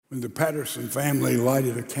when the Patterson family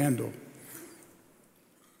lighted a candle.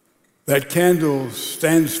 That candle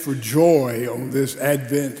stands for joy on this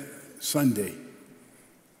Advent Sunday.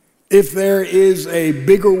 If there is a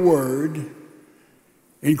bigger word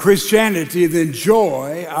in Christianity than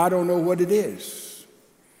joy, I don't know what it is.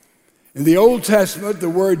 In the Old Testament, the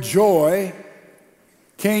word joy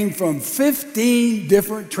came from 15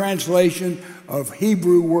 different translations of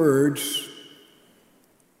Hebrew words,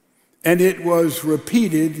 and it was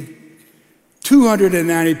repeated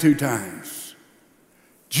 292 times.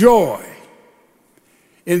 Joy.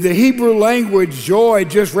 In the Hebrew language, joy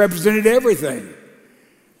just represented everything.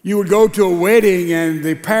 You would go to a wedding and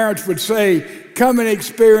the parents would say, "Come and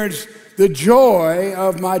experience the joy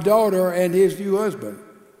of my daughter and his new husband."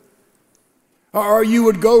 Or you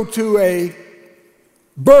would go to a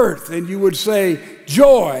birth and you would say,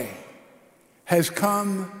 "Joy has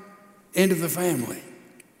come into the family."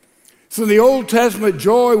 So in the Old Testament,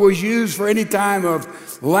 joy was used for any time of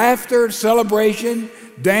laughter, celebration,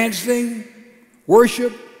 dancing,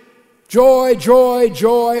 worship. Joy, joy,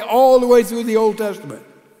 joy, all the way through the Old Testament.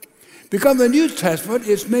 Because the New Testament,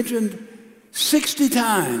 it's mentioned 60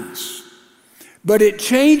 times. But it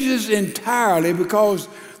changes entirely because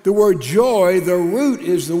the word joy, the root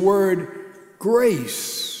is the word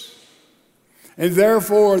grace. And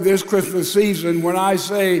therefore, this Christmas season, when I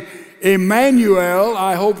say Emmanuel,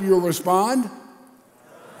 I hope you'll respond.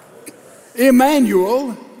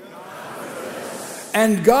 Emmanuel.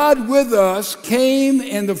 And God with us came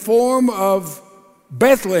in the form of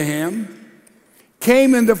Bethlehem,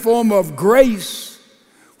 came in the form of grace,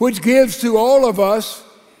 which gives to all of us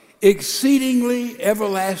exceedingly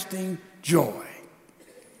everlasting joy.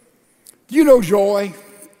 Do you know joy?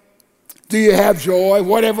 Do you have joy?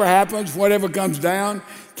 Whatever happens, whatever comes down,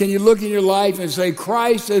 can you look in your life and say,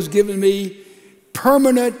 Christ has given me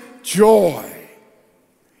permanent joy?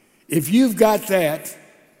 If you've got that,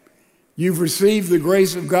 you've received the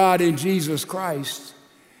grace of God in Jesus Christ,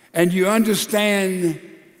 and you understand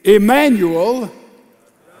Emmanuel.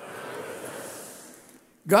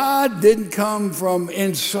 God didn't come from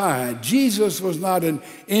inside. Jesus was not an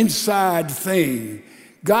inside thing.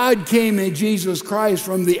 God came in Jesus Christ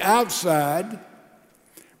from the outside,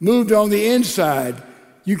 moved on the inside.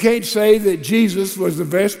 You can't say that Jesus was the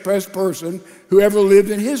best person who ever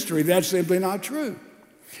lived in history. That's simply not true.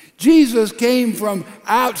 Jesus came from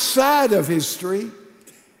outside of history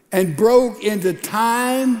and broke into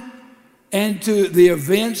time and to the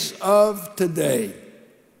events of today.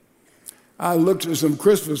 I looked at some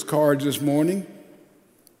Christmas cards this morning.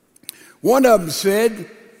 One of them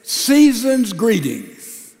said, "Season's greetings."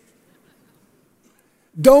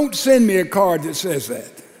 Don't send me a card that says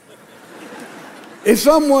that. If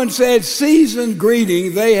someone said season's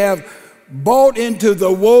greeting, they have bought into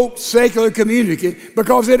the woke secular community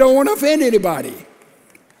because they don't want to offend anybody.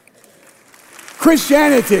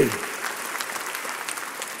 Christianity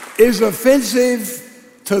is offensive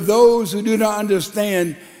to those who do not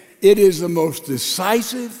understand it is the most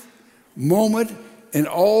decisive moment in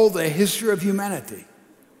all the history of humanity.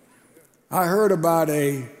 I heard about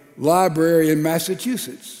a library in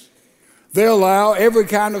Massachusetts. They allow every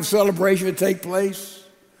kind of celebration to take place.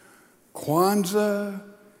 Kwanzaa,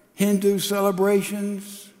 Hindu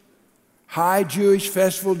celebrations, high Jewish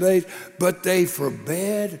festival days, but they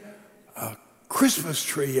forbade a Christmas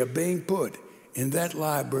tree being put in that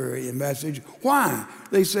library in Massachusetts. Why?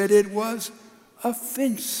 They said it was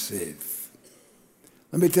offensive.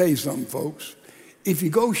 Let me tell you something, folks. If you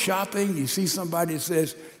go shopping, you see somebody that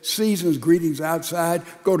says season's greetings outside,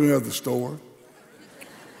 go to another store.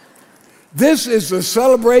 This is the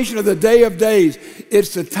celebration of the Day of Days.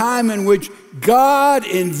 It's the time in which God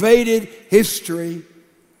invaded history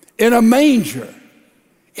in a manger.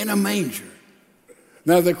 In a manger.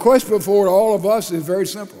 Now, the question before all of us is very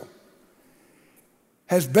simple.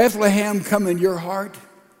 Has Bethlehem come in your heart?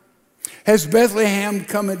 Has Bethlehem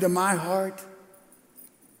come into my heart?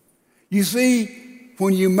 You see,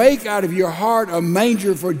 when you make out of your heart a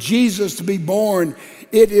manger for Jesus to be born,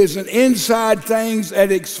 it is an inside thing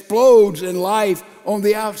that explodes in life on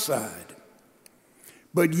the outside.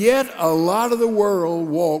 But yet, a lot of the world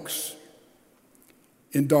walks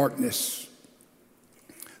in darkness.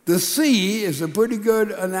 The sea is a pretty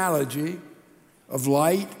good analogy of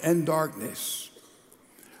light and darkness.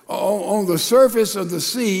 On the surface of the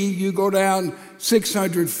sea, you go down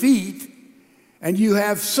 600 feet and you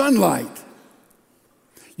have sunlight.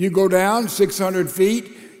 You go down 600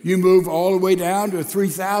 feet, you move all the way down to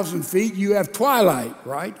 3,000 feet, you have twilight,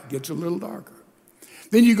 right? It gets a little darker.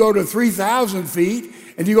 Then you go to 3,000 feet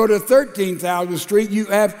and you go to 13,000 feet, you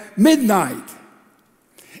have midnight.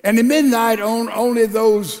 And at midnight, only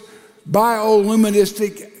those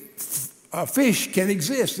bioluminescent fish can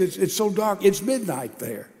exist. It's so dark, it's midnight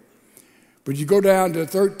there. But you go down to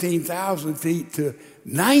 13,000 feet to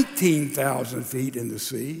 19,000 feet in the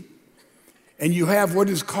sea, and you have what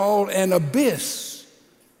is called an abyss.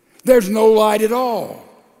 There's no light at all.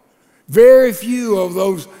 Very few of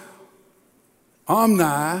those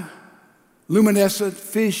luminescent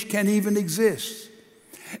fish can even exist.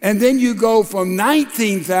 And then you go from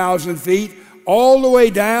 19,000 feet all the way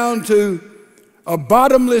down to a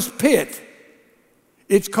bottomless pit.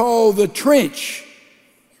 It's called the trench.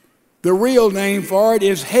 The real name for it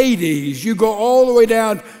is Hades. You go all the way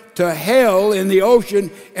down to hell in the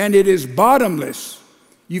ocean, and it is bottomless.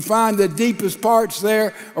 You find the deepest parts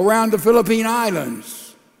there around the Philippine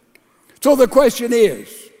Islands. So the question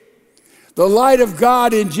is, the light of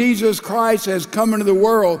God in Jesus Christ has come into the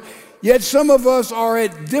world, yet some of us are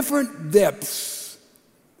at different depths.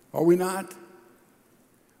 Are we not?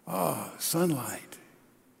 Sunlight,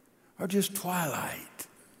 or just twilight,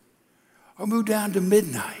 or move down to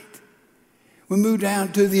midnight. We move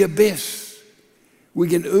down to the abyss. We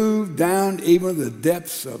can move down even the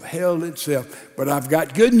depths of hell itself. But I've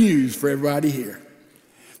got good news for everybody here.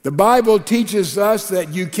 The Bible teaches us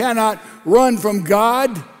that you cannot run from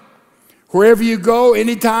God. Wherever you go,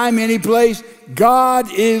 anytime, any place, God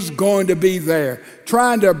is going to be there,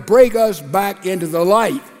 trying to break us back into the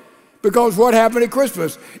light. Because what happened at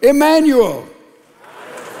Christmas? Emmanuel.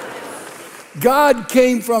 God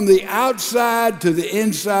came from the outside to the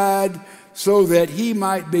inside so that he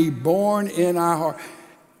might be born in our heart.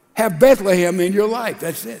 Have Bethlehem in your life,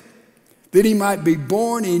 that's it. That he might be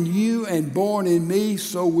born in you and born in me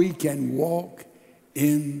so we can walk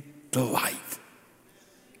in the light.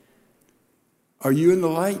 Are you in the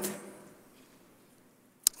light?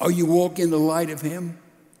 Are you walking in the light of him?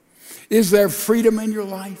 Is there freedom in your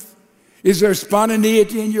life? Is there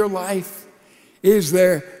spontaneity in your life? Is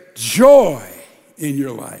there joy in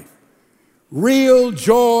your life? Real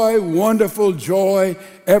joy, wonderful joy,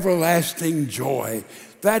 everlasting joy.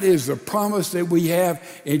 That is the promise that we have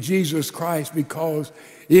in Jesus Christ because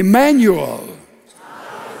Emmanuel.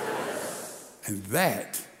 And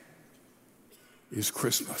that is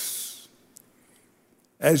Christmas.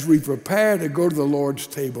 As we prepare to go to the Lord's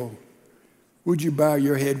table, would you bow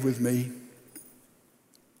your head with me?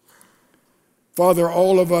 Father,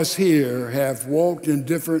 all of us here have walked in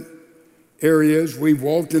different areas. We've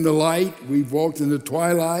walked in the light. We've walked in the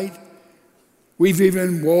twilight. We've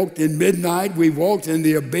even walked in midnight. We've walked in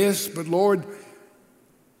the abyss. But Lord,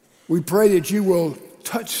 we pray that you will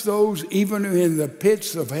touch those even in the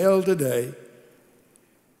pits of hell today.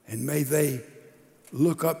 And may they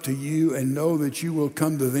look up to you and know that you will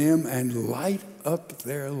come to them and light up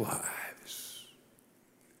their lives.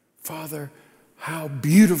 Father, how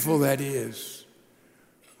beautiful that is.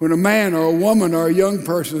 When a man or a woman or a young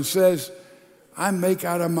person says, I make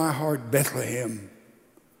out of my heart Bethlehem,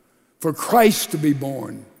 for Christ to be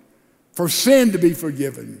born, for sin to be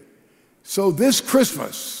forgiven. So this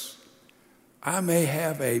Christmas, I may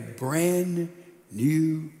have a brand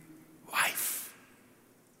new life.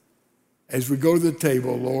 As we go to the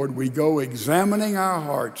table, Lord, we go examining our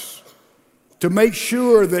hearts to make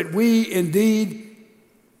sure that we indeed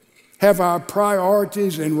have our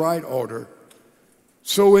priorities in right order.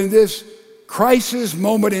 So in this crisis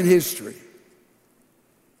moment in history,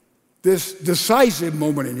 this decisive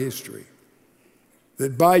moment in history,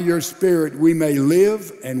 that by your Spirit we may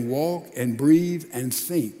live and walk and breathe and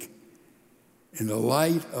think in the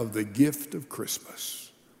light of the gift of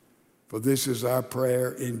Christmas. For this is our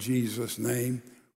prayer in Jesus' name.